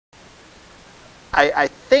I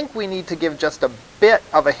think we need to give just a bit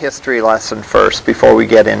of a history lesson first before we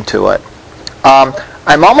get into it.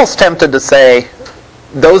 I'm almost tempted to say,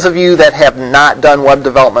 those of you that have not done web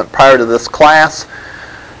development prior to this class,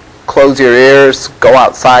 close your ears, go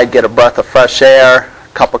outside, get a breath of fresh air,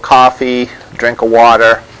 cup of coffee, drink of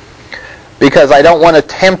water, because I don't want to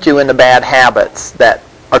tempt you into bad habits that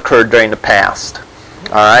occurred during the past.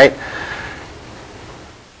 All right?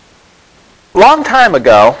 Long time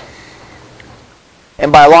ago,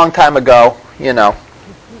 and by a long time ago,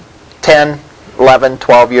 10, 11,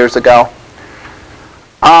 12 years ago,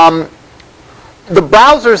 the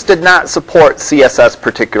browsers did not support CSS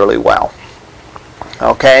particularly well.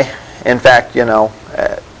 Okay? In fact, so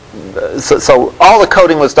all the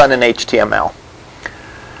coding was done in HTML.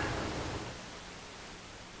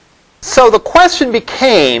 So the question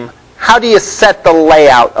became, how do you set the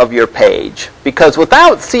layout of your page? Because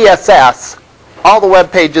without CSS, all the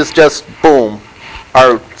web pages just, boom,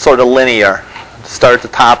 are sort of linear. Start at the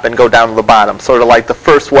top and go down to the bottom, sort of like the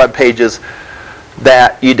first web pages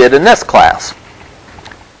that you did in this class.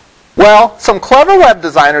 Well, some clever web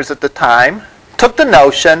designers at the time took the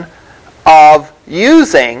notion of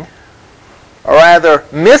using, or rather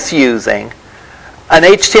misusing, an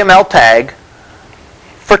HTML tag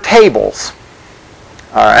for tables.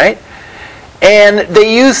 All right? And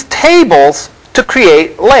they used tables to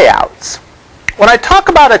create layouts. When I talk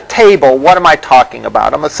about a table, what am I talking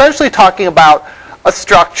about? I'm essentially talking about a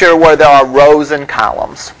structure where there are rows and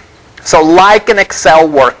columns. So like an Excel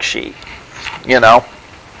worksheet,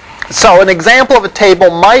 So an example of a table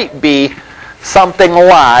might be something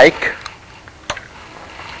like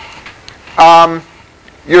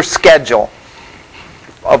your schedule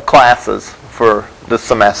of classes for the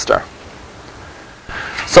semester.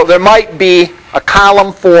 So there might be a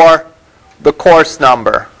column for the course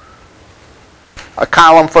number, a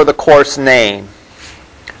column for the course name,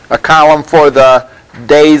 a column for the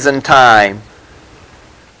days and time,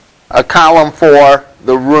 a column for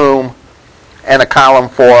the room, and a column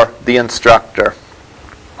for the instructor.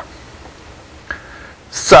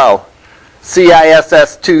 So,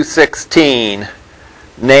 CISS216,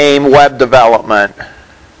 name web development,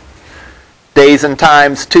 days and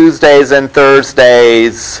times Tuesdays and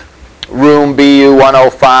Thursdays, room BU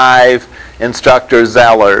 105, instructor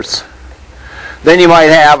Zellers. Then you might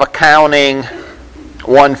have accounting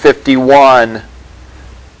 151,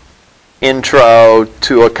 intro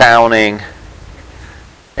to accounting,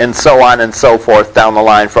 and so on and so forth down the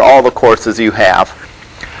line for all the courses you have.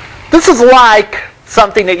 This is like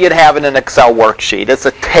something that you'd have in an Excel worksheet. It's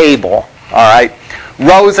a table, all right?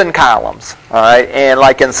 Rows and columns, all right? And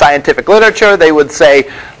like in scientific literature, they would say,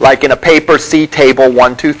 like in a paper, see table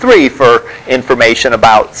 1, 2, 3 for information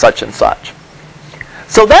about such and such.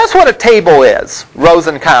 So that's what a table is, rows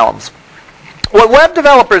and columns. What web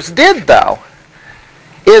developers did, though,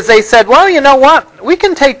 is they said, well, you know what? We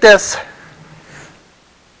can take this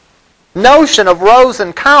notion of rows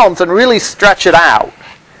and columns and really stretch it out.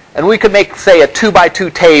 And we could make, say, a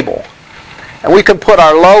 2x2 table. And we could put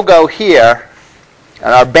our logo here,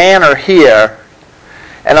 and our banner here,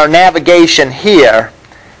 and our navigation here,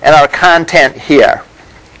 and our content here.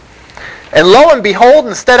 And lo and behold,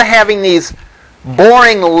 instead of having these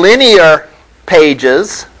boring linear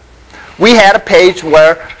pages, we had a page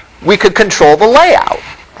where we could control the layout.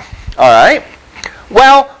 All right?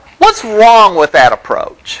 Well, what's wrong with that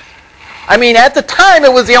approach? I mean, at the time,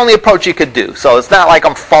 it was the only approach you could do. So it's not like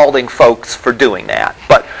I'm faulting folks for doing that.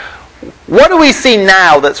 But what do we see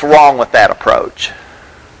now that's wrong with that approach?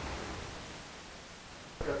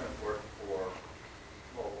 It doesn't work for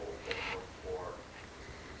mobile, it doesn't work for...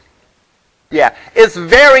 Yeah, it's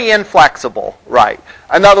very inflexible, right?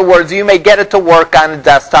 In other words, you may get it to work on a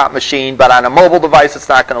desktop machine, but on a mobile device, it's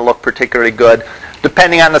not going to look particularly good.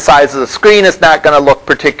 Depending on the size of the screen, it's not going to look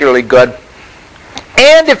particularly good.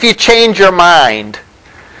 And if you change your mind,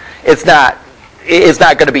 it's not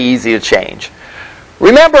going to be easy to change.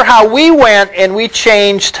 Remember how we went and we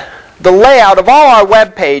changed the layout of all our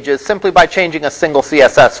web pages simply by changing a single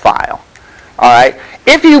CSS file. All right?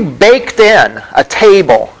 If you baked in a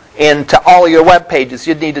table into all your web pages,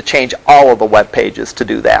 you'd need to change all of the web pages to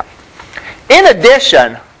do that. In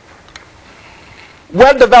addition,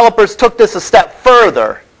 web developers took this a step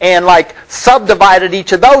further and subdivided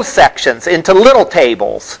each of those sections into little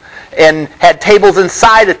tables and had tables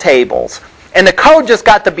inside of tables. And the code just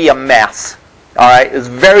got to be a mess. All right? It was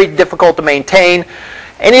very difficult to maintain.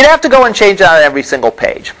 And you'd have to go and change it on every single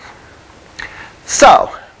page.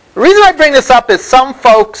 So, the reason I bring this up is some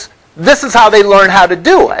folks, this is how they learn how to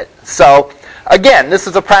do it. So, again, this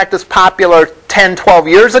is a practice popular 10, 12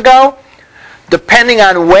 years ago. depending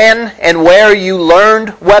on when and where you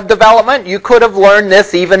learned web development, you could have learned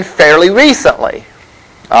this even fairly recently.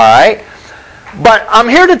 All right? But I'm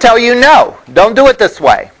here to tell you, no, don't do it this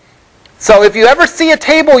way. So if you ever see a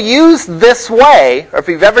table used this way, or if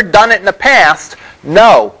you've ever done it in the past,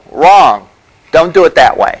 no, wrong. Don't do it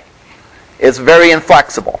that way. It's very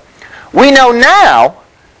inflexible. We know now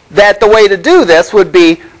that the way to do this would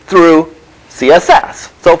be through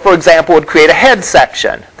CSS. So for example, we'd create a head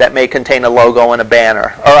section that may contain a logo and a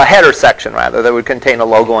banner, or a header section rather, that would contain a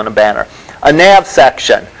logo and a banner. A nav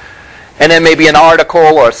section, and then maybe an article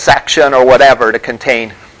or a section or whatever to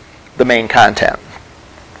contain the main content.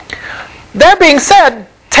 That being said,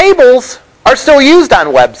 tables are still used on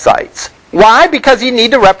websites. Why? Because you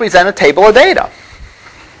need to represent a table of data.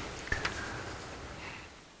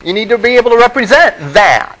 You need to be able to represent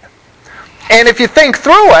that. And if you think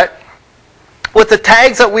through it, with the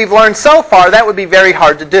tags that we've learned so far, that would be very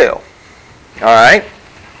hard to do. All right?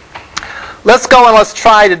 Let's go and let's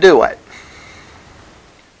try to do it.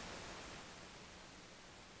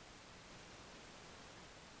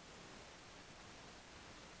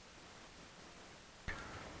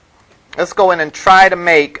 Let's go in and try to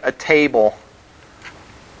make a table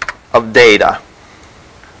of data.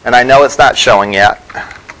 And I know it's not showing yet.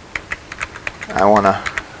 I want to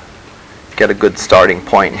get a good starting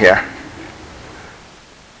point here.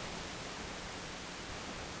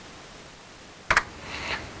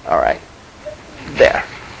 All right, there.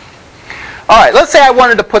 All right, let's say I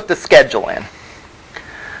wanted to put the schedule in.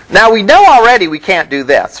 Now we know already we can't do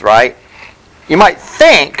this, right? You might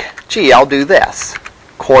think, gee, I'll do this.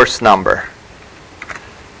 Course number.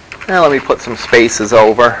 Now let me put some spaces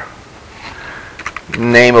over.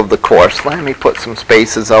 Name of the course. Let me put some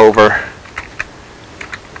spaces over.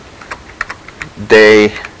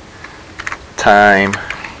 Day, time,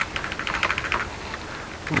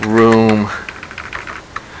 room,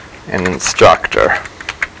 and instructor.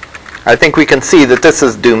 I think we can see that this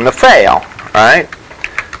is doomed to fail, right?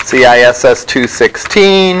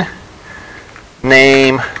 CISS216,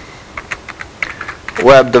 name,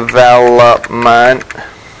 web development.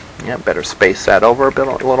 Yeah, better space that over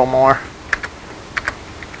a little more.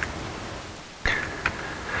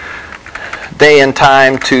 Day and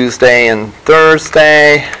time, Tuesday and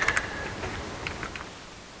Thursday.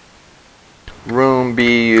 Room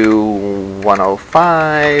BU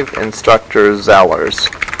 105, instructor Zellers.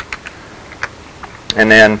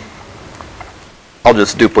 And then I'll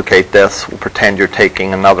just duplicate this. We'll pretend you're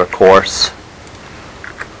taking another course.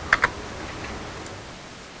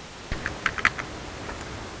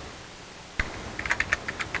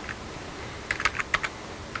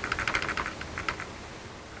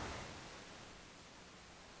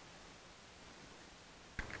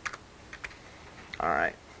 All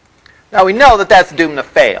right. Now we know that that's doomed to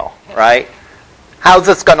fail, right? How's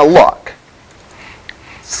this going to look?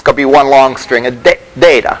 It's going to be one long string of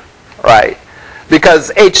data, right?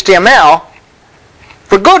 Because HTML,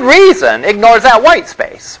 for good reason, ignores that white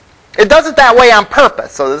space. It does it that way on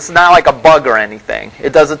purpose, so this is not like a bug or anything.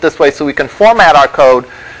 It does it this way so we can format our code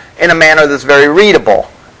in a manner that's very readable,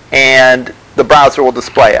 and the browser will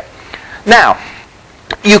display it. Now,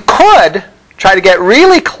 you could try to get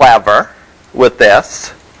really clever with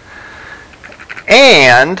this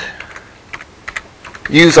and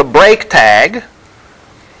use a break tag.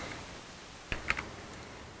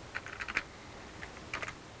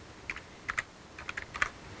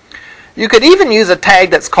 You could even use a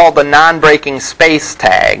tag that's called the non-breaking space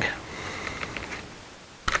tag,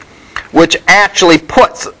 which actually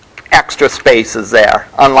puts extra spaces there,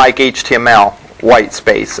 unlike HTML white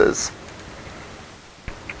spaces.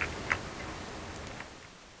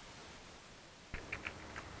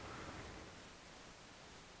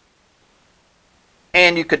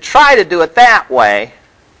 And you could try to do it that way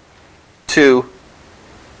to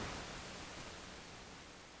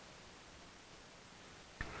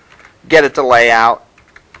get it to lay out,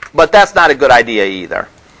 but that's not a good idea either.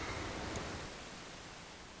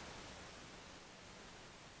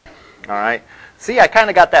 All right. See, I kind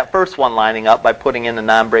of got that first one lining up by putting in the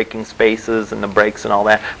non-breaking spaces and the breaks and all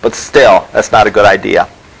that, but still, that's not a good idea.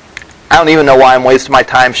 I don't even know why I'm wasting my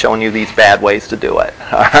time showing you these bad ways to do it,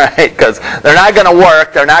 all right? Because they're not going to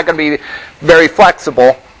work, they're not going to be very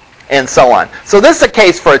flexible, and so on. So this is a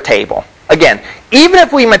case for a table. Again, even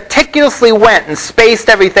if we meticulously went and spaced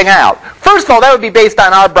everything out, first of all, that would be based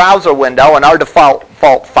on our browser window and our default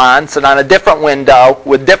fonts, and on a different window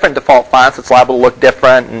with different default fonts, it's liable to look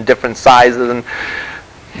different and different sizes. And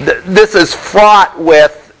this is fraught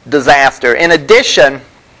with disaster. In addition,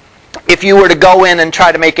 if you were to go in and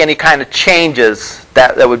try to make any kind of changes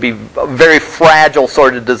That would be a very fragile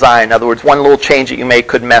sort of design. In other words, one little change that you make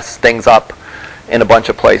could mess things up in a bunch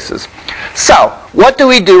of places. So what do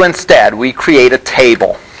we do instead? We create a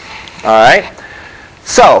table. All right?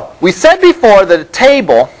 So we said before that a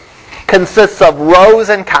table consists of rows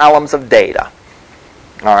and columns of data.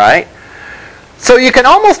 All right? So you can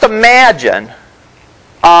almost imagine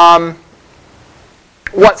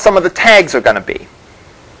what some of the tags are going to be.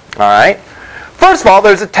 All right? First of all,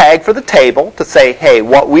 there's a tag for the table to say, hey,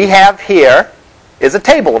 what we have here is a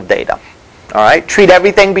table of data. All right? Treat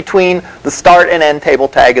everything between the start and end table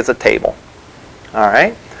tag as a table. All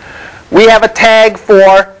right? We have a tag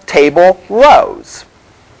for table rows.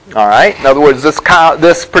 All right? In other words,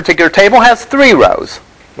 this particular table has 3 rows.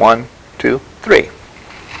 1, 2, 3.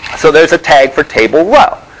 So there's a tag for table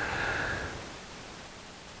row.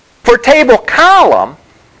 For table column,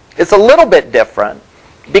 it's a little bit different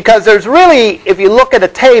because there's really, if you look at a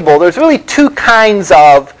table, there's really 2 kinds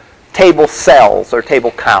of table cells or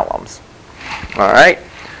table columns. All right?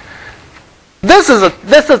 This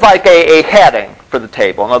is like a heading for the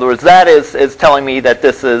table. In other words, that is telling me that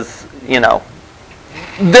this is,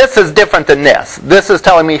 this is different than this. This is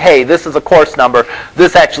telling me, hey, this is a course number.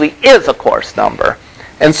 This actually is a course number.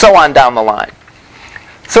 And so on down the line.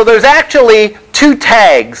 So there's actually 2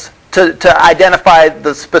 tags to identify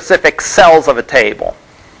the specific cells of a table.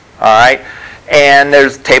 All right? And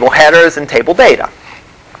there's table headers and table data.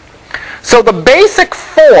 So the basic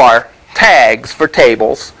 4 tags for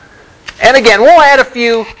tables, and again, we'll add a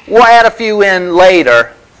few in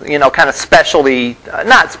later, kind of specialty,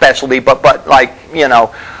 not specialty, but like, a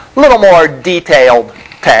little more detailed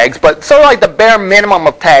tags. But sort of like the bare minimum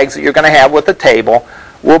of tags that you're going to have with a table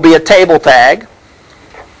will be a table tag,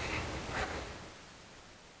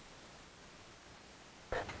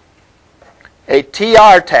 a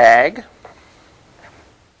TR tag,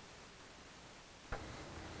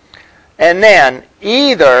 and then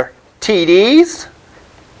either TDs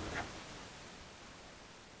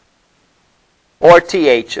or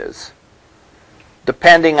THs,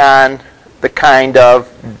 depending on the kind of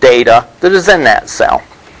data that is in that cell.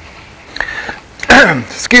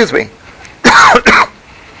 Excuse me.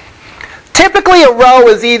 Typically, a row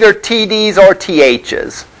is either TDs or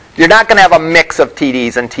THs. You're not going to have a mix of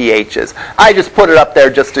TDs and THs. I just put it up there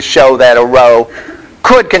just to show that a row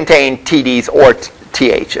could contain TDs or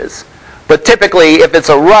THs. But typically, if it's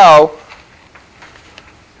a row,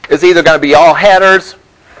 it's either going to be all headers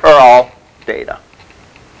or all data.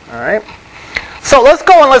 All right? So let's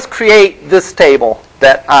go and let's create this table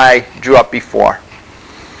that I drew up before.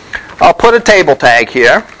 I'll put a table tag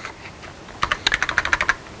here.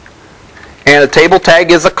 And a table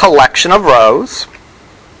tag is a collection of rows.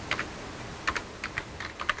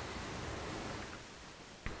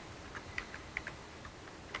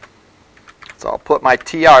 So I'll put my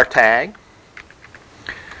TR tag.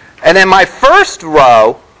 And then my first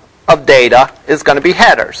row of data is going to be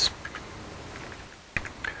headers.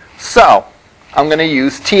 So I'm going to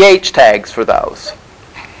use TH tags for those.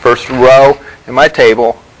 First row in my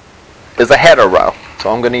table is a header row.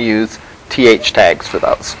 So I'm going to use TH tags for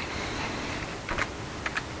those.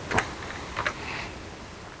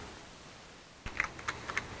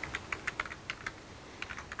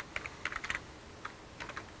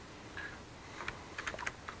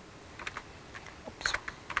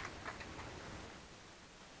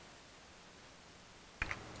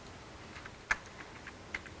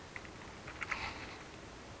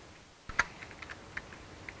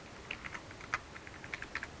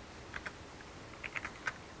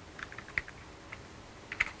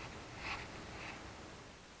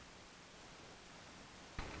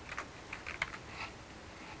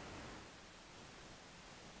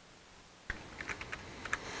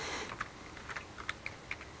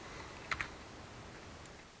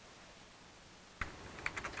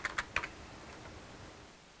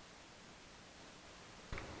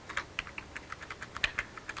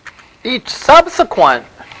 Each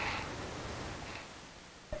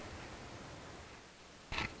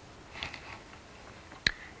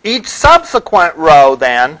subsequent row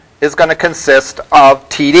then is going to consist of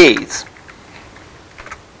TDs.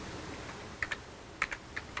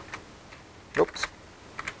 Oops.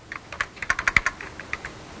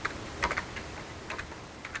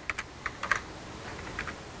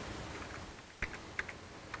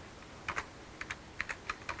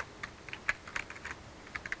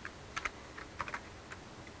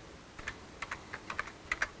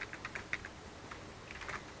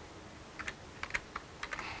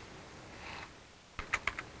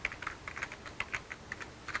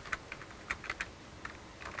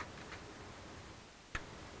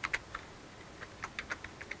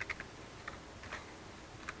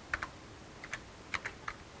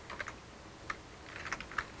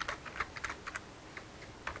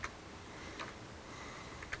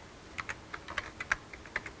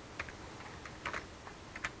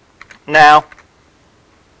 Now,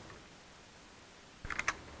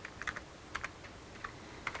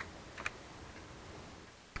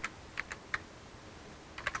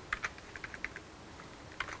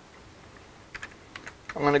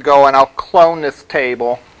 I'm going to go and I'll clone this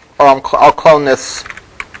table, or I'll clone this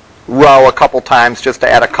row a couple times just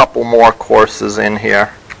to add a couple more courses in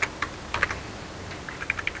here.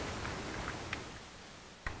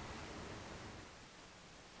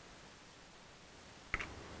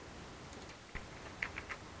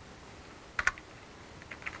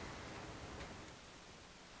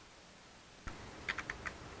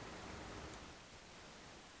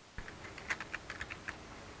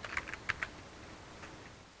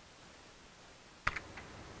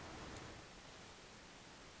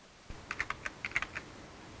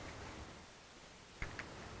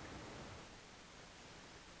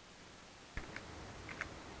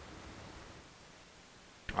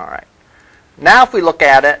 All right. Now if we look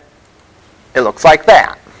at it, it looks like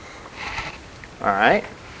that. All right.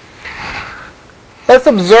 Let's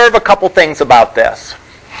observe a couple things about this.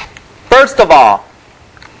 First of all,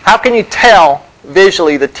 how can you tell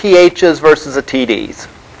visually the THs versus the TDs?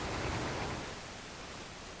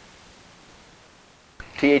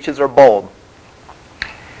 THs are bold.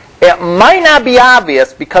 It might not be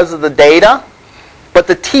obvious because of the data, but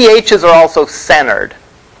the THs are also centered.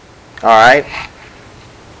 All right.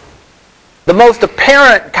 The most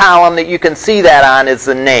apparent column that you can see that on is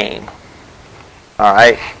the name. All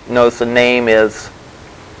right. Notice the name is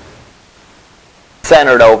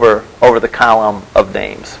centered over the column of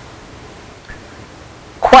names.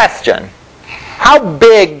 Question: how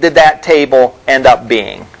big did that table end up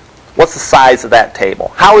being? What's the size of that table?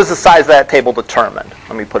 How is the size of that table determined?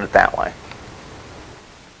 Let me put it that way.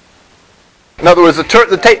 In other words, the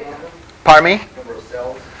table. Pardon me? Number of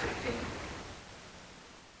cells, 16.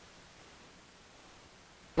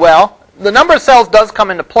 Well, the number of cells does come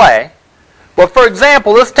into play. But for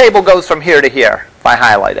example, this table goes from here to here, if I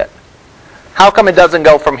highlight it. How come it doesn't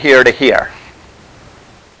go from here to here?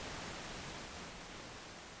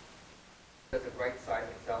 Does it right size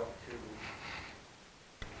itself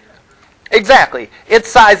to? Exactly. It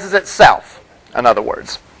sizes itself, in other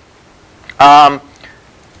words.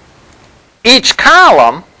 Each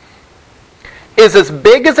column is as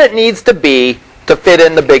big as it needs to be to fit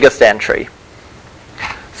in the biggest entry.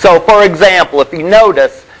 So, for example, if you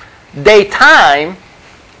notice, daytime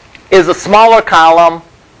is a smaller column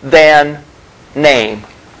than name.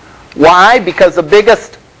 Why? Because the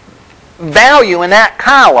biggest value in that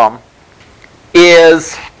column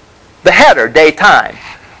is the header, daytime,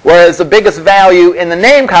 whereas the biggest value in the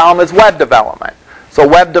name column is web development. So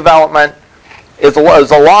web development is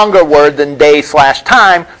a longer word than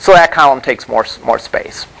day/time, so that column takes more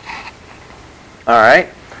space. All right?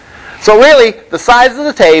 So really, the size of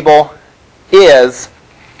the table is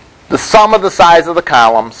the sum of the size of the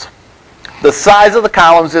columns. The size of the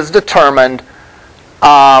columns is determined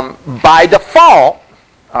by default,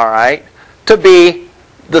 all right, to be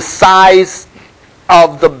the size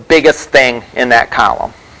of the biggest thing in that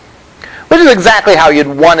column, which is exactly how you'd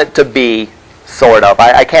want it to be, sort of.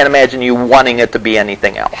 I can't imagine you wanting it to be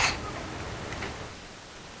anything else.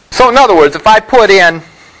 So in other words, if I put in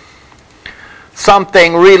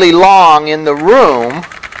something really long in the room,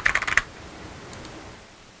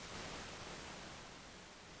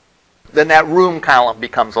 then that room column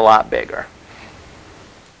becomes a lot bigger.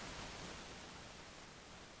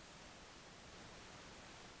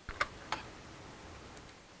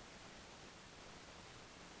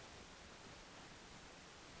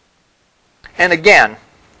 And again,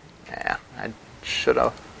 I should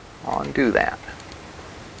have undo that.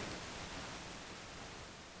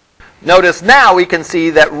 Notice now we can see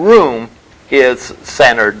that room is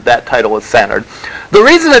centered. That title is centered. The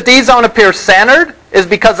reason that these don't appear centered is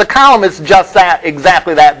because the column is just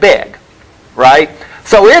exactly that big, right?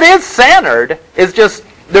 So it is centered. It's just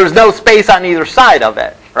there's no space on either side of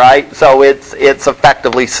it, right? So it's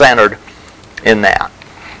effectively centered in that.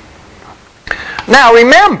 Now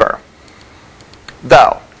remember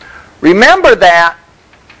that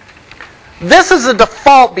this is a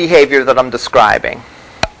default behavior that I'm describing.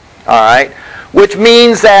 All right, which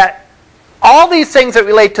means that all these things that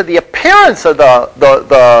relate to the appearance of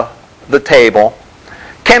the table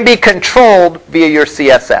can be controlled via your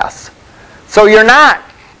CSS. So you're not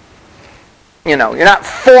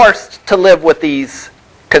forced to live with these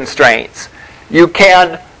constraints. You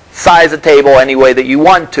can size a table any way that you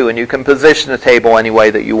want to, and you can position a table any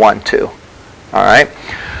way that you want to. All right.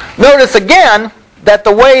 Notice again that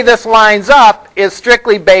the way this lines up is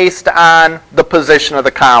strictly based on the position of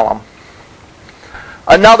the column.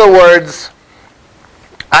 In other words,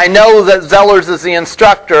 I know that Zellers is the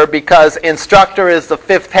instructor because instructor is the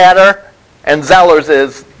 5th header and Zellers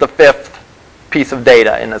is the 5th piece of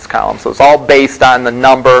data in this column. So it's all based on the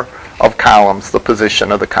number of columns, the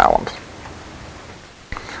position of the columns.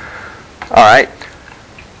 All right.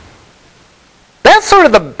 That's sort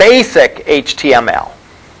of the basic HTML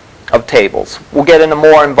of tables. We'll get into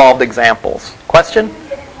more involved examples. Question? You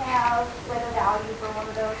didn't have like a value for one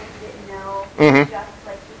of those if you didn't know, just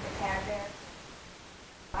like keep the tag there.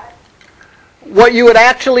 What you would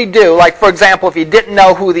actually do, like for example, if you didn't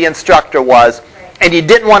know who the instructor was, and you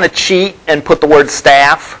didn't want to cheat and put the word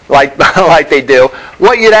staff like like they do,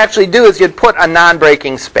 what you'd actually do is you'd put a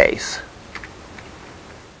non-breaking space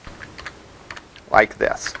like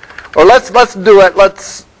this. Or let's do it.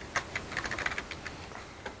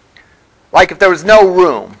 Like if there was no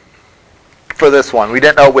room for this one, we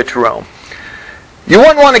didn't know which room. You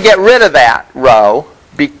wouldn't want to get rid of that row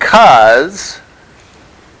because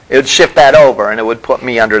it would shift that over and it would put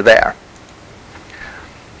me under there.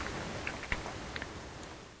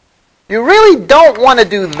 You really don't want to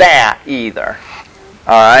do that either.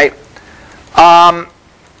 All right.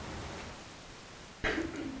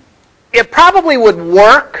 It probably would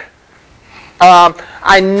work.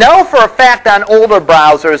 I know for a fact on older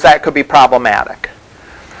browsers that could be problematic.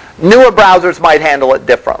 Newer browsers might handle it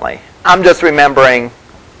differently. I'm just remembering,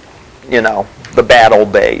 the bad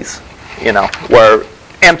old days, where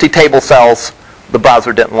empty table cells the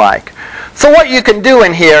browser didn't like. So what you can do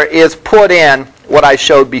in here is put in what I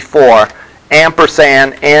showed before,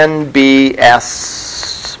 ampersand NBSP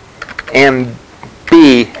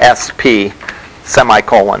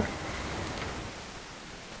semicolon.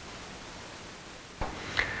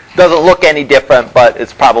 Doesn't look any different, but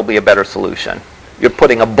it's probably a better solution. You're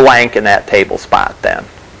putting a blank in that table spot then.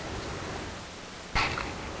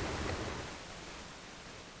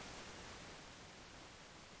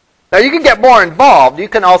 Now you can get more involved. You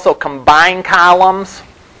can also combine columns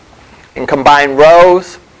and combine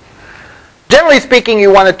rows. Generally speaking,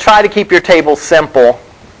 you want to try to keep your table simple,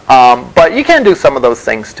 but you can do some of those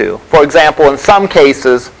things too. For example, in some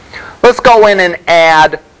cases, let's go in and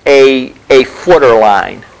add a footer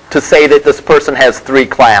line to say that this person has 3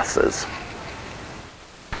 classes.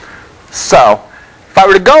 So, if I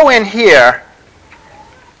were to go in here,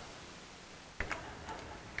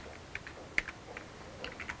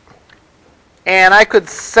 and I could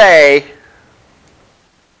say,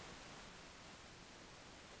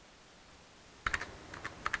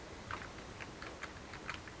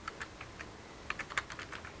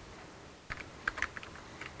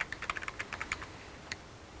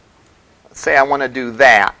 I want to do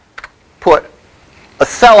that. Put a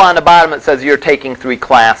cell on the bottom that says you're taking 3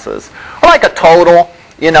 classes. Or like a total,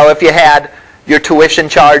 if you had your tuition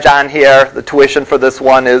charge on here, the tuition for this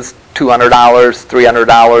one is $200, $300,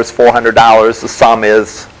 $400, the sum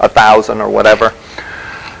is $1,000 or whatever.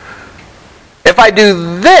 If I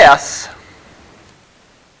do this,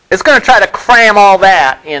 it's going to try to cram all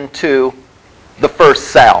that into the first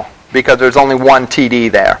cell because there's only one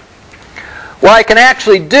TD there. What I can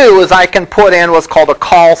actually do is I can put in what's called a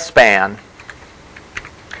call span.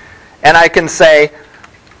 And I can say,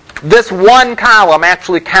 this one column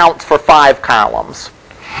actually counts for 5 columns.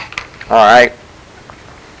 All right?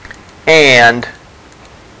 And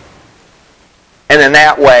in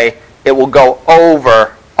that way, it will go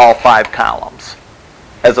over all 5 columns,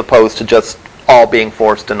 as opposed to just all being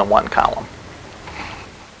forced into one column.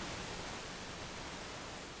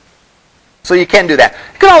 So you can do that.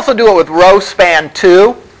 You can also do it with row span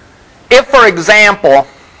too. If, for example,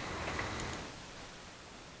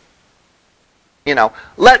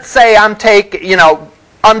 let's say I'm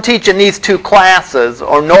teaching these 2 classes,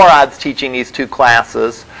 or NORAD's teaching these 2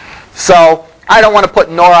 classes. So I don't want to put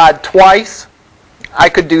NORAD twice. I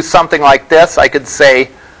could do something like this. I could say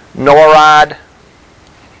NORAD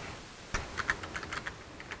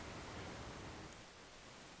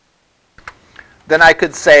then I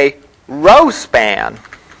could say row span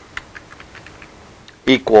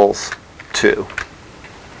equals 2.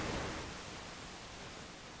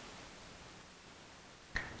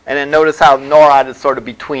 And then notice how NORAD is sort of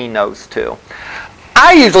between those 2.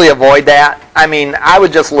 I usually avoid that. I mean, I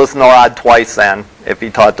would just list NORAD twice then if you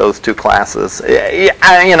taught those 2 classes.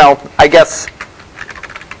 I guess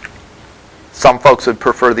some folks would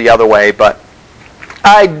prefer the other way, but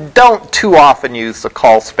I don't too often use the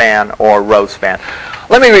call span or row span.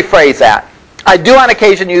 Let me rephrase that. I do on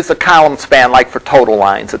occasion use the column span, like for total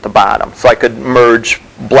lines at the bottom, so I could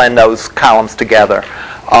blend those columns together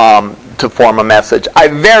to form a message. I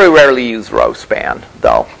very rarely use row span,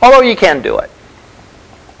 though, although you can do it.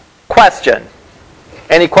 Question?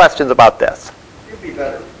 Any questions about this? If It'd be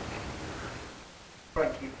better. Try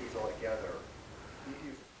and keep these all together. You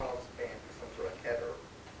use a column span for some sort of header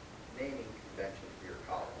naming convention for your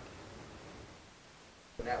column.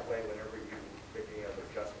 And that way, whenever you make any other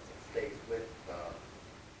adjustments, it stays with the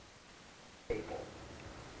table.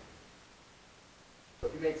 So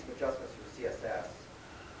if you make some adjustments for CSS,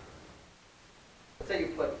 let's say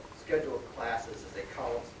you put scheduled classes as a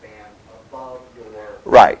column span above your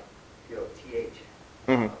Right. TH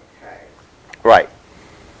tags. Right.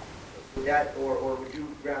 Would that, or would you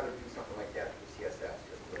rather do something like that for CSS,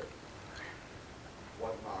 just with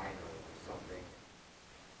one line or something?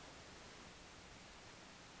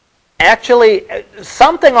 Actually,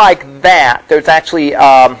 something like that, there's actually,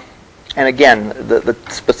 and again, the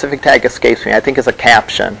specific tag escapes me, I think it's a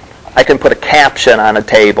caption. I can put a caption on a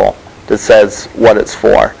table that says what it's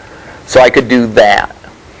for. So I could do that.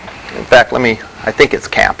 In fact, I think it's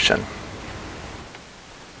caption.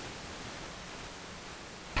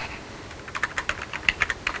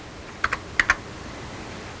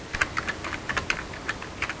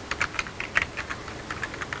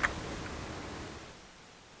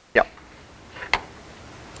 Yep.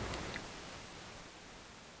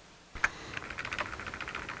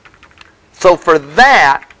 So for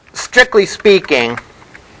that, strictly speaking,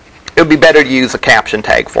 it would be better to use a caption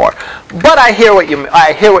tag for. But I hear what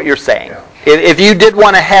you're saying. Yeah. If you did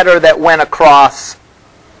want a header that went across,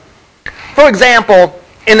 for example,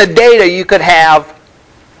 in the data you could have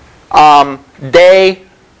day,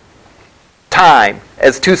 time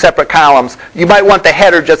as two separate columns. You might want the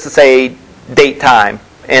header just to say date, time,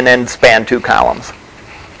 and then span two columns.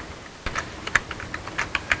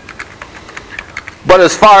 But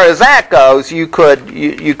as far as that goes, you could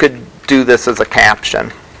do this as a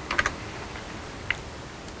caption.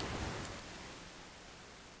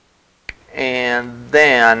 And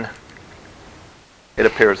then it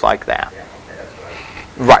appears like that. Yeah, okay, that's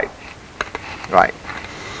right. Right.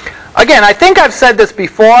 Again, I think I've said this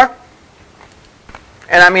before,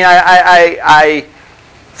 and I mean I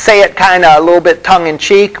say it kind of a little bit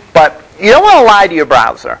tongue-in-cheek, but you don't want to lie to your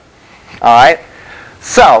browser. All right?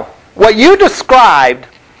 So what you described,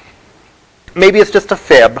 maybe it's just a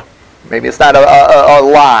fib, maybe it's not a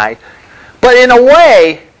lie, but in a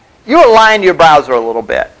way, you were lying to your browser a little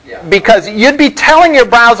bit. Yeah. Because you'd be telling your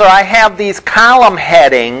browser, I have these column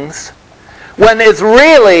headings, when it's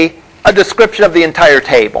really a description of the entire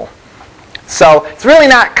table. So it's really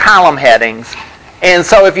not column headings. And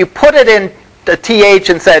so if you put it in the TH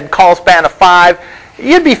and said call span of 5,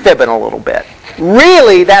 you'd be fibbing a little bit.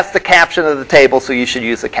 Really, that's the caption of the table, so you should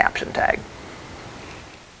use the caption tag.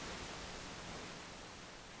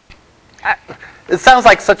 It sounds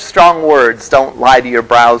like such strong words, don't lie to your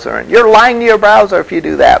browser. And you're lying to your browser if you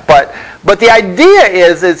do that. But the idea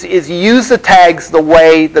is use the tags the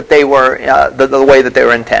way that they were the way that they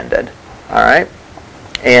were intended. All right?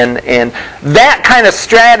 And that kind of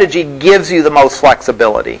strategy gives you the most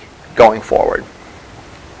flexibility going forward,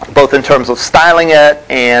 both in terms of styling it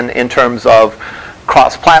and in terms of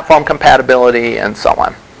cross-platform compatibility and so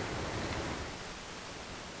on.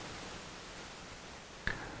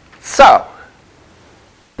 So,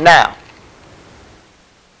 now,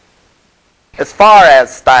 as far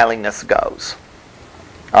as styling this goes,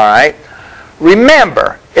 all right,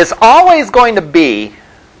 remember, it's always going to be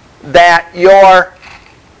that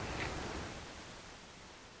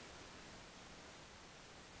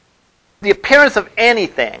the appearance of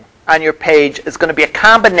anything on your page is going to be a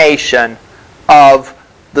combination of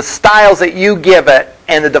the styles that you give it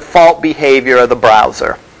and the default behavior of the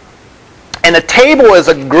browser. And a table is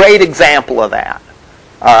a great example of that.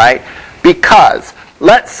 All right? Because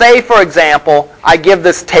let's say, for example, I give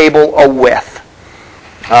this table a width.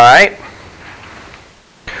 All right?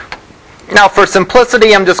 Now, for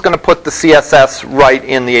simplicity, I'm just going to put the CSS right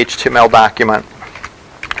in the HTML document.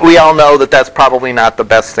 We all know that that's probably not the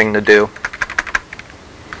best thing to do.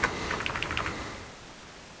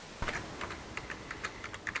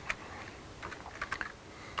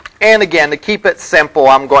 And again, to keep it simple,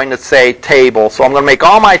 I'm going to say table. So I'm going to make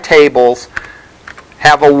all my tables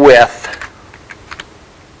have a width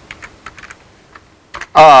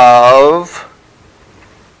of,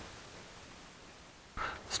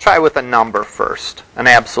 let's try with a number first, an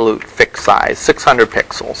absolute fixed size, 600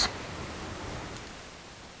 pixels.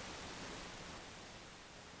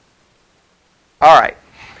 All right.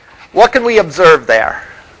 What can we observe there?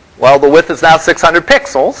 Well, the width is now 600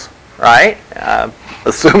 pixels, right?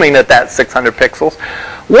 Assuming that that's 600 pixels.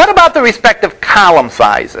 What about the respective column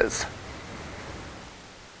sizes?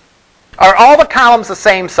 Are all the columns the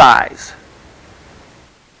same size?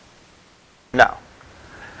 No.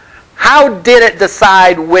 How did it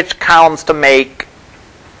decide which columns to make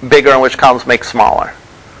bigger and which columns make smaller.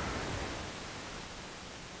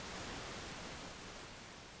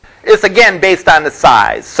 It's again based on the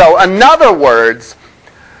size. So in other words,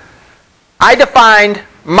 I defined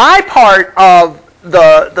my part of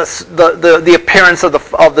the appearance of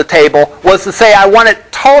the table was to say I want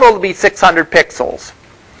it total to be 600 pixels.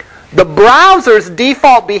 The browser's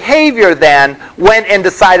default behavior then went and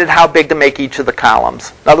decided how big to make each of the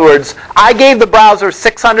columns. In other words, I gave the browser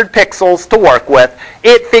 600 pixels to work with.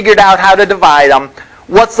 It figured out how to divide them.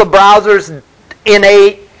 What's the browser's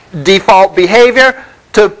innate default behavior?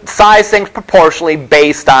 To size things proportionally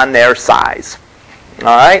based on their size.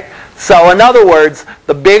 All right? So in other words,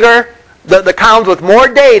 the bigger, the columns with more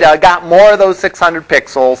data got more of those 600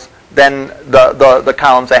 pixels than the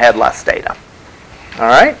columns that had less data. All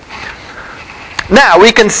right? Now,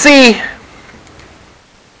 we can see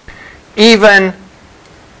even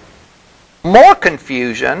more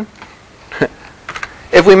confusion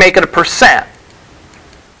if we make it a percent.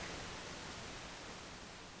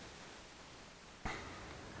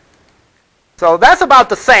 So that's about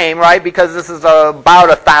the same, right? Because this is about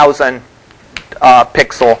 1,000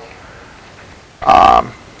 pixel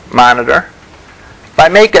monitor. If I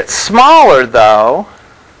make it smaller, though,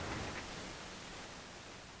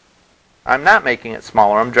 I'm not making it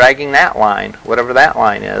smaller. I'm dragging that line, whatever that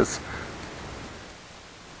line is.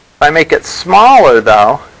 If I make it smaller,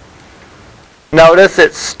 though, notice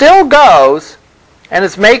it still goes, and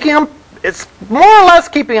it's making them. It's more or less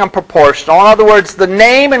keeping them proportional. In other words, the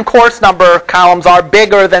name and course number columns are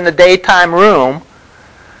bigger than the daytime room.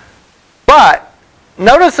 But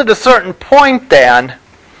notice at a certain point then,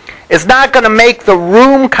 it's not going to make the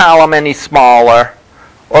room column any smaller,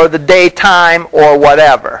 or the daytime, or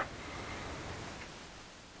whatever.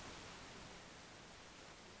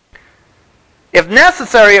 If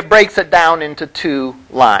necessary, it breaks it down into 2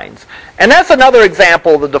 lines. And that's another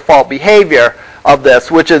example of the default behavior of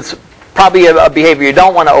this, which is probably a behavior you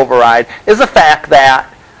don't want to override, is the fact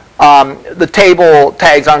that the table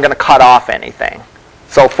tags aren't going to cut off anything.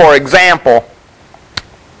 So for example,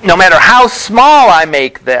 no matter how small I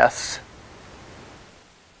make this,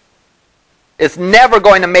 it's never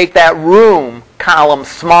going to make that room column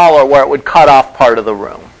smaller where it would cut off part of the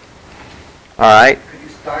room. All right? Could you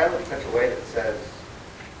style it in such a way that says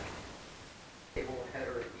table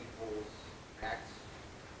header equals max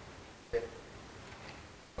width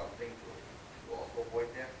something to also avoid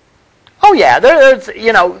that? Oh yeah, there's,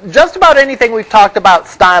 just about anything we've talked about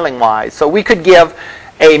styling-wise. So we could give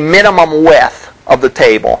a minimum width of the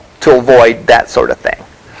table to avoid that sort of thing.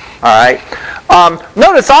 All right.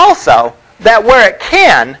 Notice also that where it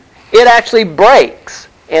can, it actually breaks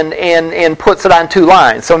and puts it on 2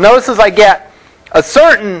 lines. So notice as I get a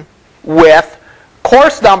certain width,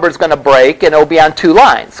 course number is going to break, and it will be on 2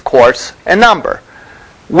 lines, course and number.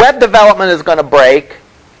 Web development is going to break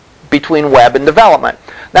between web and development.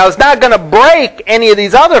 Now, it's not going to break any of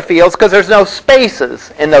these other fields because there's no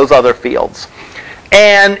spaces in those other fields.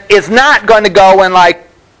 And it's not going to go in like,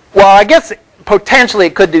 well, I guess potentially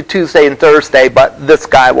it could do Tuesday and Thursday, but this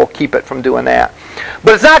guy will keep it from doing that.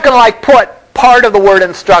 But it's not going to like put part of the word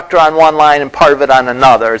instructor on one line and part of it on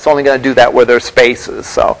another. It's only going to do that where there's spaces.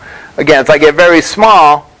 So again, as I get very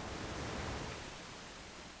small,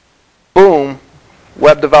 boom,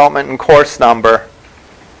 web development and course number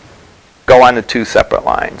go onto 2 separate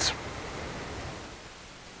lines.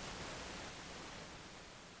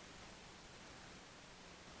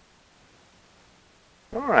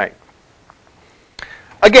 All right.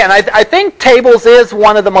 Again, I think tables is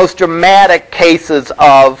one of the most dramatic cases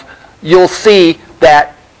of, you'll see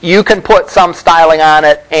that you can put some styling on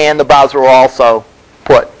it and the browser will also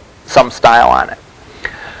put some style on it.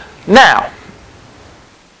 Now,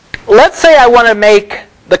 let's say I want to make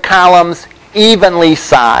the columns evenly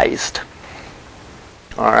sized.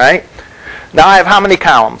 All right. Now I have how many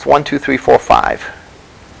columns? 1, 2, 3, 4, 5.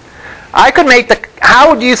 I could make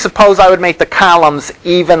how do you suppose I would make the columns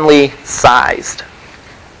evenly sized?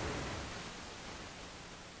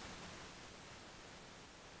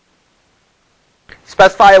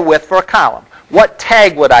 Specify a width for a column. What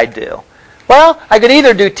tag would I do? Well, I could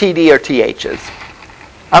either do TD or THs.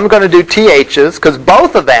 I'm going to do THs because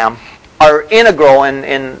both of them are integral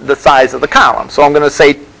in the size of the column. So I'm going to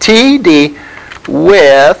say TD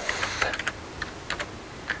with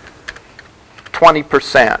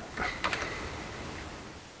 20%.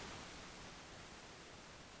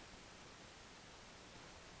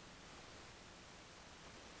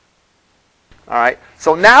 All right.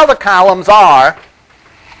 So now the columns are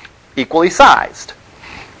equally sized.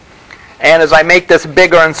 And as I make this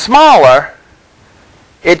bigger and smaller,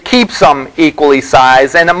 it keeps them equally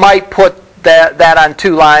sized, and it might put that on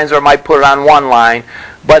 2 lines, or it might put it on 1 line,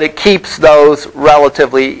 but it keeps those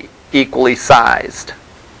relatively equally sized.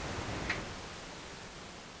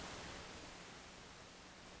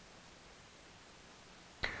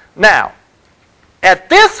 Now, at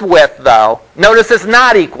this width, though, notice it's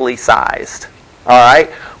not equally sized. All right?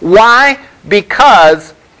 Why?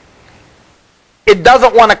 Because it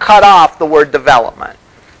doesn't want to cut off the word development.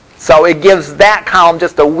 So it gives that column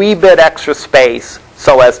just a wee bit extra space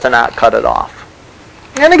so as to not cut it off.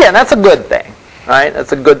 And again, that's a good thing. Right?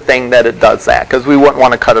 It's a good thing that it does that, because we wouldn't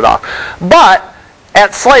want to cut it off. But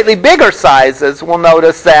at slightly bigger sizes, we'll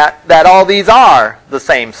notice that all these are the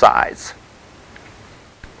same size.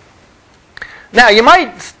 Now, you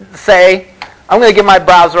might say, I'm going to give my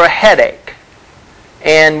browser a headache.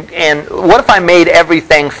 And what if I made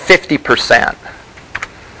everything 50%?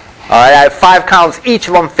 All right, I have 5 columns, each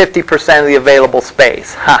of them 50% of the available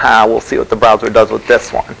space. Haha, we'll see what the browser does with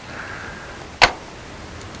this one.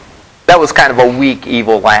 That was kind of a weak,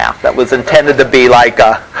 evil laugh. That was intended to be like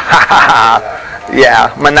a,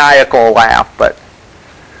 yeah, maniacal laugh. But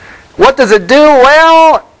what does it do?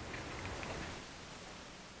 Well,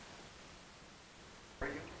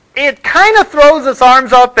 it kind of throws its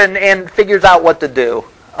arms up and figures out what to do.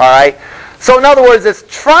 All right. So in other words, it's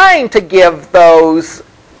trying to give those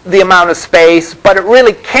the amount of space, but it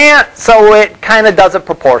really can't. So it kind of does it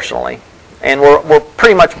proportionally, and we're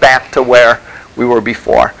pretty much back to where we were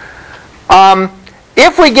before.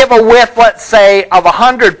 If we give a width, let's say, of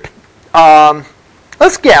 100,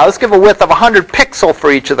 let's give a width of 100 pixel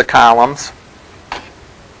for each of the columns.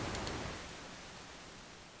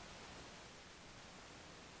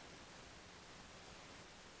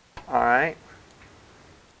 All right.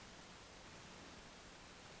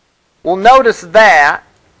 We'll notice that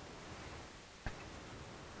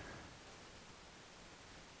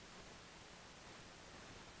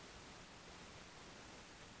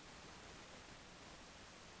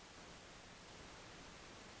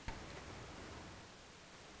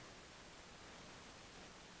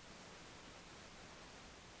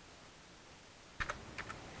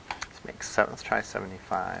let's try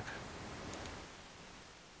 75.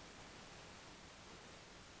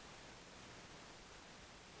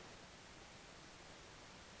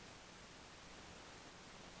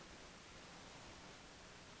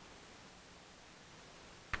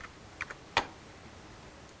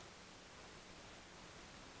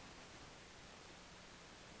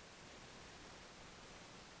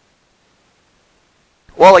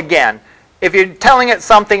 Well, again, if you're telling it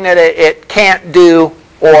something that it can't do,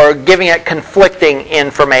 or giving it conflicting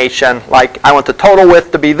information, like I want the total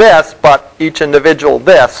width to be this, but each individual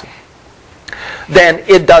this, then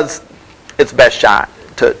it does its best shot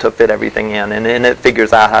to fit everything in, and it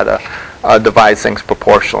figures out how to devise things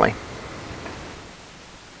proportionally.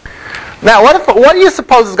 Now, what do you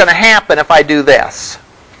suppose is going to happen if I do this?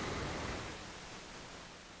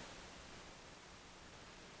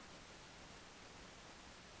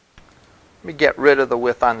 Let me get rid of the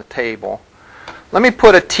width on the table. Let me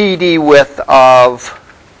put a TD width of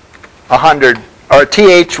 100, or a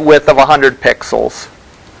TH width of 100 pixels.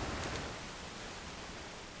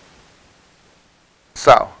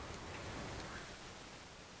 So,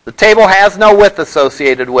 the table has no width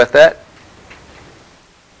associated with it.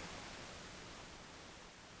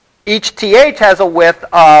 Each TH has a width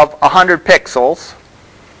of 100 pixels.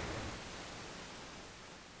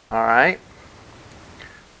 All right.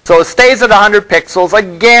 So it stays at 100 pixels.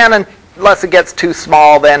 Again, unless it gets too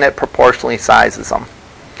small, then it proportionally sizes them.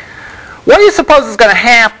 What do you suppose is going to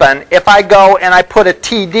happen if I go and I put a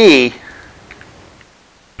TD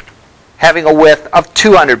having a width of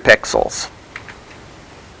 200 pixels?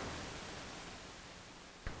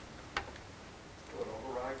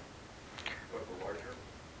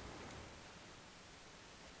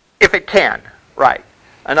 If it can, right.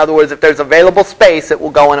 In other words, if there's available space, it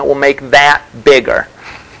will go and it will make that bigger.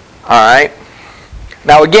 All right.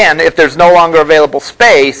 Now again, if there's no longer available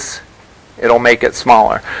space, it'll make it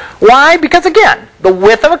smaller. Why? Because again, the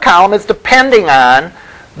width of a column is depending on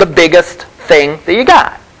the biggest thing that you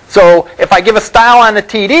got. So if I give a style on the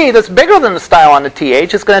TD that's bigger than the style on the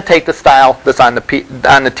TH, it's going to take the style that's on the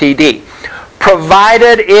TD,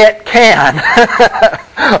 provided it can.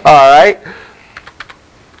 All right.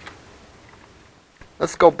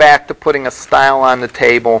 Let's go back to putting a style on the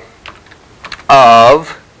table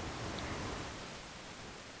of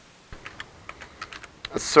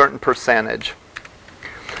a certain percentage.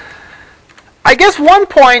 I guess one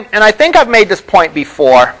point, and I think I've made this point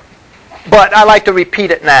before, but I like to repeat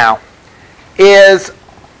it now, is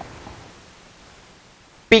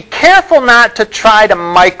be careful not to try to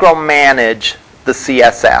micromanage the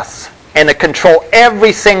CSS. and to control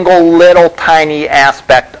every single little tiny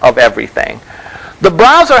aspect of everything. The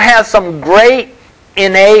browser has some great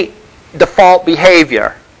innate default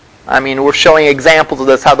behavior. I mean, we're showing examples of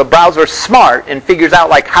this, how the browser is smart and figures out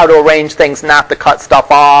like how to arrange things not to cut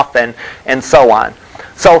stuff off and so on.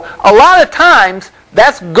 So a lot of times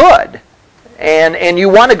that's good, and you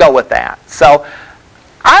want to go with that. So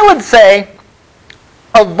I would say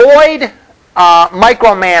avoid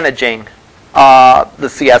micromanaging the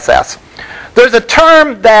CSS. There's a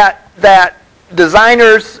term that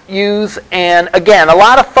designers use, and again, a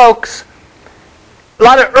lot of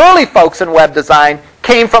early folks in web design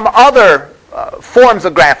came from other forms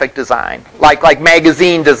of graphic design, like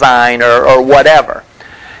magazine design or whatever.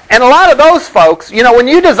 And a lot of those folks, you know, when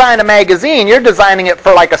you design a magazine, you're designing it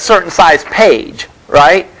for like a certain size page,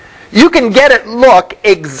 right? You can get it look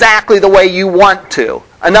exactly the way you want to.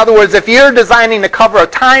 In other words, if you're designing the cover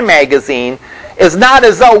of Time magazine, it's not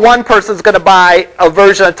as though one person's going to buy a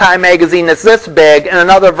version of Time magazine that's this big and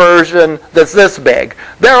another version that's this big.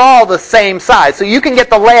 They're all the same size. So you can get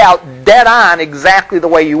the layout dead on exactly the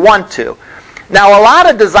way you want to. Now, a lot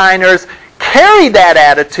of designers carry that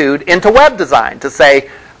attitude into web design to say,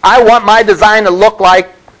 I want my design to look like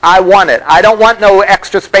I want it. I don't want no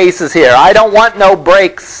extra spaces here. I don't want no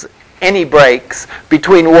breaks, any breaks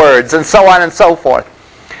between words, and so on and so forth.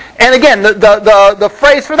 And again, the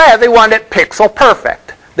phrase for that, they wanted it pixel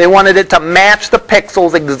perfect. They wanted it to match the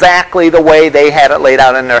pixels exactly the way they had it laid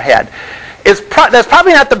out in their head. That's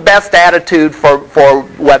probably not the best attitude for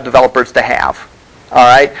web developers to have. All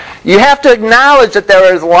right? You have to acknowledge that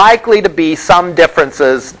there is likely to be some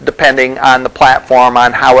differences depending on the platform,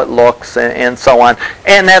 on how it looks, and so on.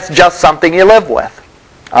 And that's just something you live with.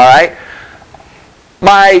 All right?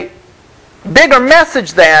 My bigger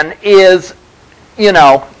message then is, you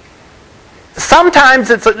know,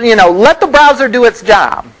 sometimes it's, you know, let the browser do its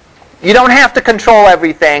job. You don't have to control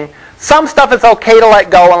everything. Some stuff it's okay to let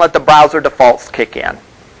go and let the browser defaults kick in.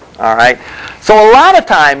 All right. So a lot of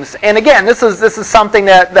times, and again, this is something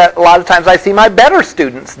that a lot of times I see my better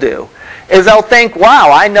students do, is they'll think,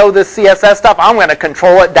 wow, I know this CSS stuff. I'm going to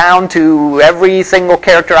control it down to every single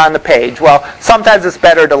character on the page. Well, sometimes it's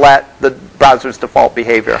better to let the browser's default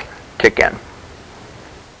behavior kick in.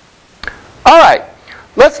 All right.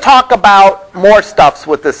 Let's talk about more stuff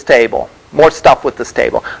with this table. More stuff with this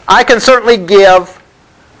table. I can certainly give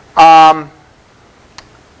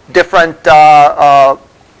different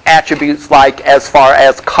attributes, like as far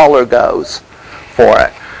as color goes for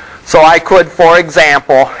it. So I could, for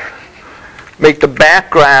example, make the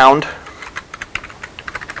background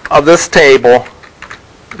of this table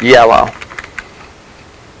yellow.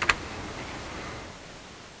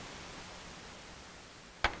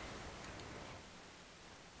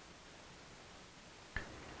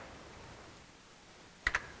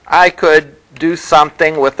 I could do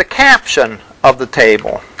something with the caption of the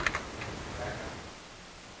table.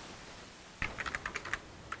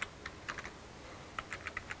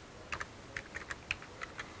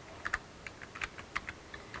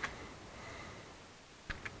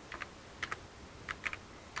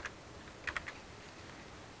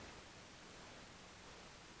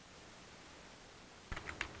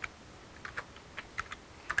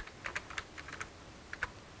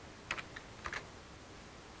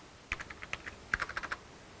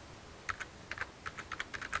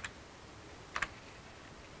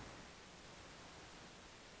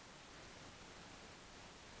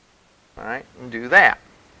 All right, and do that.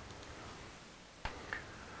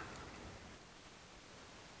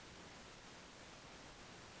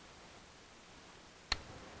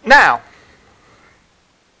 Now,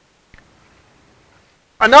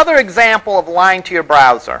 another example of lying to your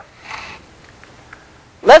browser.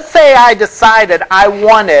 Let's say I decided I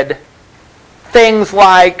wanted things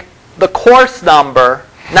like the course number,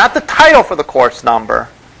 not the title for the course number,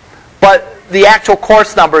 but the actual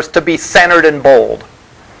course numbers to be centered in bold.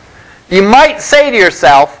 You might say to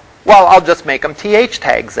yourself, well, I'll just make them TH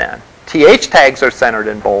tags then. TH tags are centered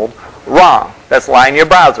in bold. Wrong. That's lying to your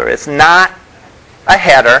browser. It's not a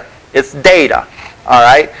header. It's data. All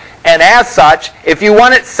right? And as such, if you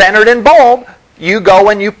want it centered in bold, you go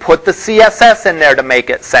and you put the CSS in there to make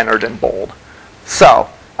it centered in bold. So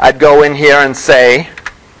I'd go in here and say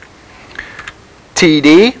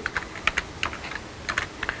TD,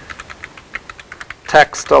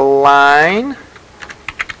 text align,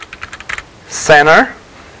 center,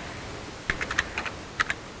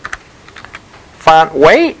 font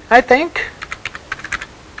weight, I think,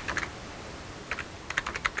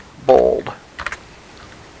 bold.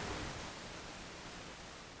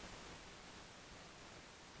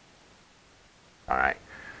 All right.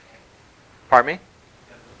 Pardon me?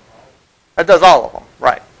 It does all of them,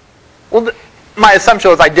 right. Well, my assumption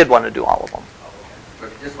was I did want to do all of them. Oh, okay. So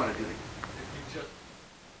if you just want to do the...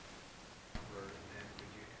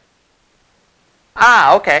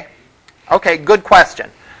 Okay. Okay, good question.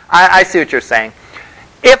 I see what you're saying.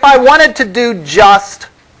 If I wanted to do just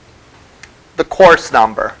the course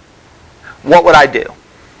number, what would I do?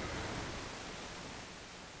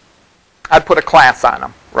 I'd put a class on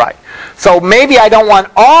them, right. So maybe I don't want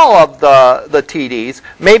all of the TDs.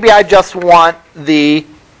 Maybe I just want the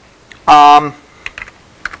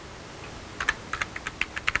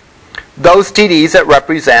those TDs that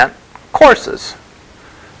represent courses.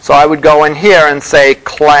 So I would go in here and say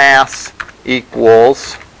class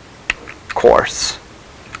equals course.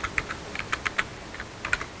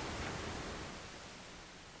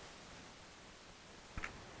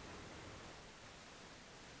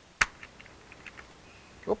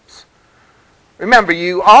 Oops. Remember,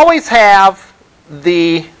 you always have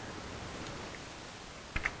the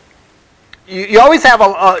you always have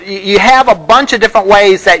you have a bunch of different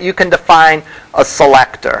ways that you can define a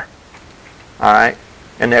selector. All right,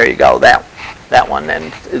 and there you go. That one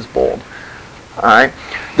then is bold. All right.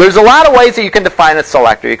 There's a lot of ways that you can define a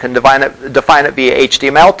selector. You can define it via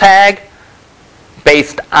HTML tag,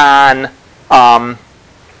 based on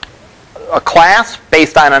a class,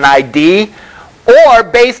 based on an ID, or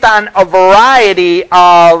based on a variety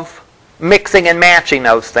of mixing and matching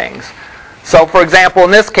those things. So for example, in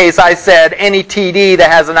this case, I said any TD that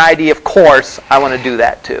has an ID of course, I want to do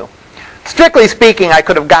that too. Strictly speaking, I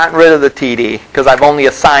could have gotten rid of the TD because I've only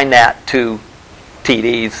assigned that to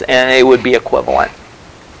TDs and it would be equivalent.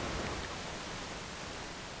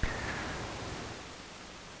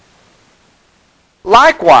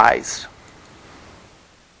 Likewise,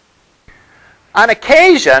 on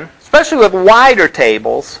occasion, especially with wider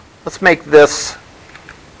tables, let's make this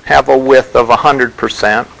have a width of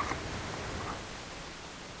 100%.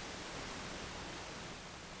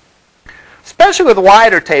 Especially with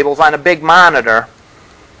wider tables on a big monitor,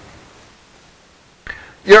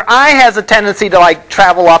 your eye has a tendency to like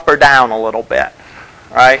travel up or down a little bit,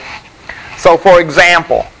 right? So for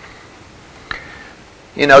example,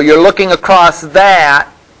 you're looking across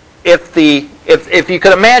that. If you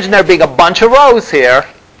could imagine there being a bunch of rows here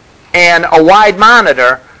and a wide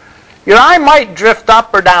monitor, your eye might drift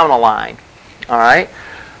up or down a line, all right?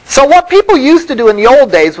 So what people used to do in the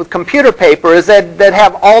old days with computer paper is they'd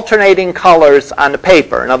have alternating colors on the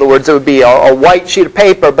paper. In other words, it would be a white sheet of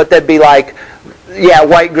paper, but there'd be like,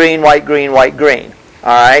 white, green, white, green, white, green. All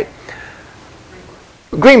right?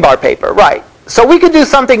 Green bar paper, right. So we could do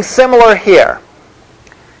something similar here.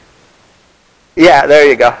 Yeah, there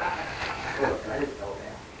you go.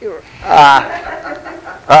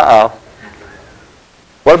 Uh-oh.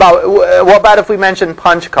 What about if we mentioned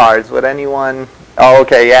punch cards? Would anyone... Oh,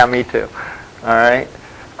 okay, yeah, me too. All right.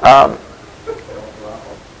 Oh,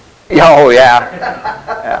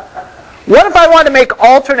 yeah. What if I wanted to make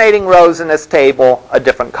alternating rows in this table a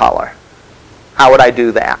different color? How would I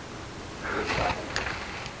do that?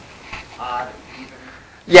 Odd, even.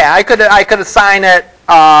 Yeah, I could assign it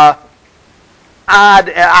odd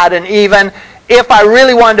and even. If I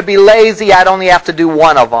really wanted to be lazy, I'd only have to do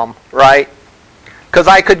one of them, right? Because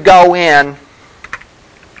I could go in.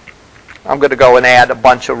 I'm going to go and add a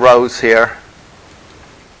bunch of rows here.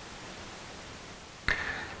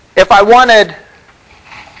 If I wanted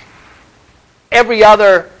every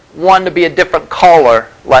other one to be a different color,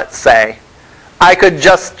 let's say, I could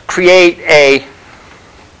just create a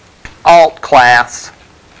alt class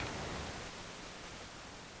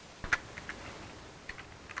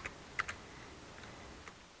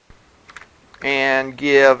and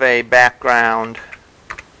give a background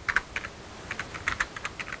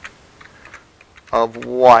of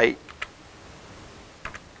white,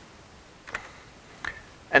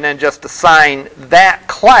 and then just assign that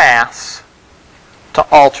class to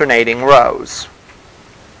alternating rows.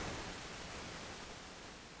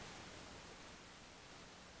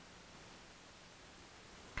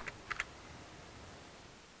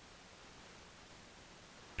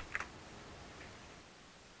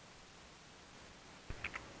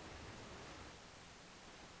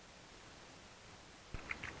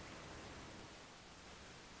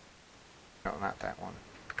 No, not that one.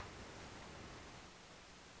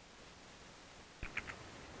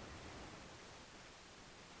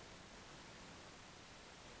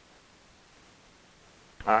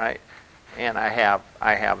 All right, and I have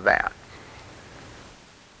that.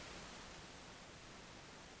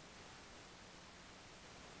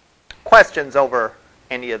 Questions over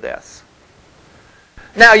any of this?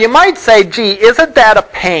 Now you might say, gee, isn't that a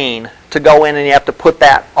pain to go in and you have to put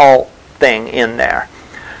that alt thing in there?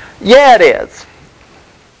 Yeah, it is.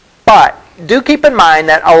 But do keep in mind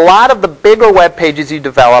that a lot of the bigger web pages you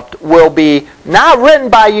developed will be not written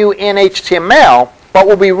by you in HTML, but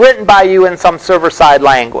will be written by you in some server-side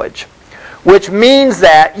language, which means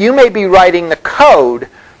that you may be writing the code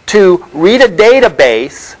to read a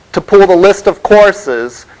database to pull the list of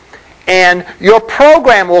courses, and your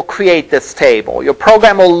program will create this table. Your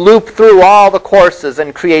program will loop through all the courses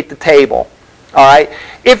and create the table. All right?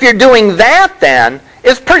 If you're doing that, then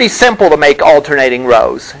it's pretty simple to make alternating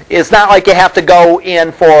rows. It's not like you have to go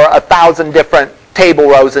in for 1,000 different table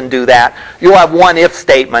rows and do that. You'll have one if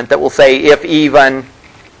statement that will say if even,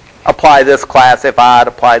 apply this class, if odd,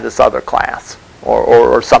 apply this other class,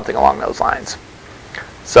 or something along those lines.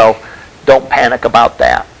 So don't panic about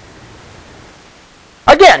that.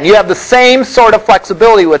 Again, you have the same sort of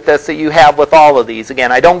flexibility with this that you have with all of these.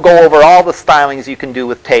 Again, I don't go over all the stylings you can do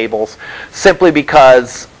with tables simply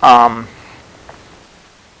because a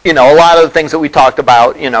lot of the things that we talked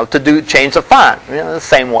about, to change the font, the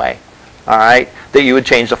same way, all right, that you would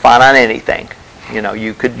change the font on anything.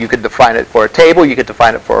 You could define it for a table, you could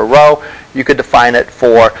define it for a row, you could define it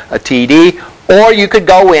for a TD, or you could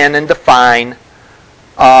go in and define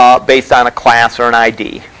based on a class or an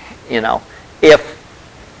ID. If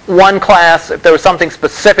there was something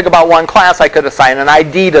specific about one class, I could assign an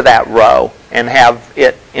ID to that row and have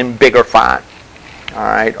it in bigger font, all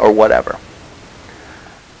right, or whatever.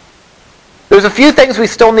 There's a few things we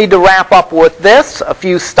still need to wrap up with this, a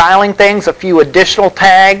few styling things, a few additional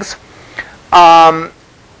tags, and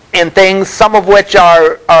things, some of which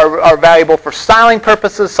are valuable for styling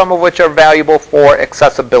purposes, some of which are valuable for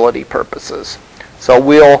accessibility purposes. So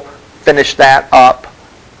we'll finish that up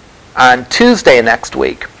on Tuesday next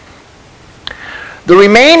week. The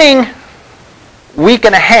remaining week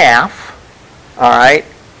and a half, all right,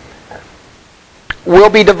 will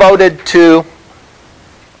be devoted to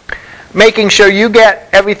making sure you get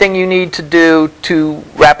everything you need to do to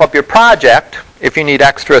wrap up your project, if you need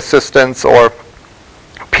extra assistance or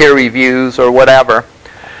peer reviews or whatever.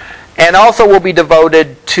 And also will be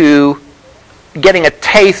devoted to getting a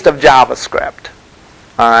taste of JavaScript.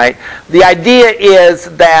 All right. The idea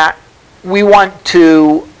is that we want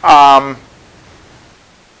to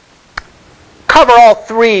cover all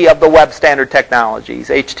three of the web standard technologies,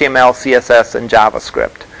 HTML, CSS, and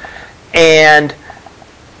JavaScript. And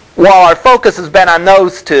while our focus has been on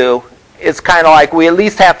those two, it's kind of like we at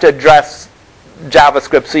least have to address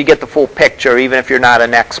JavaScript so you get the full picture, even if you're not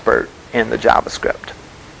an expert in the JavaScript.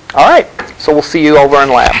 All right, so we'll see you over in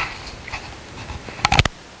lab.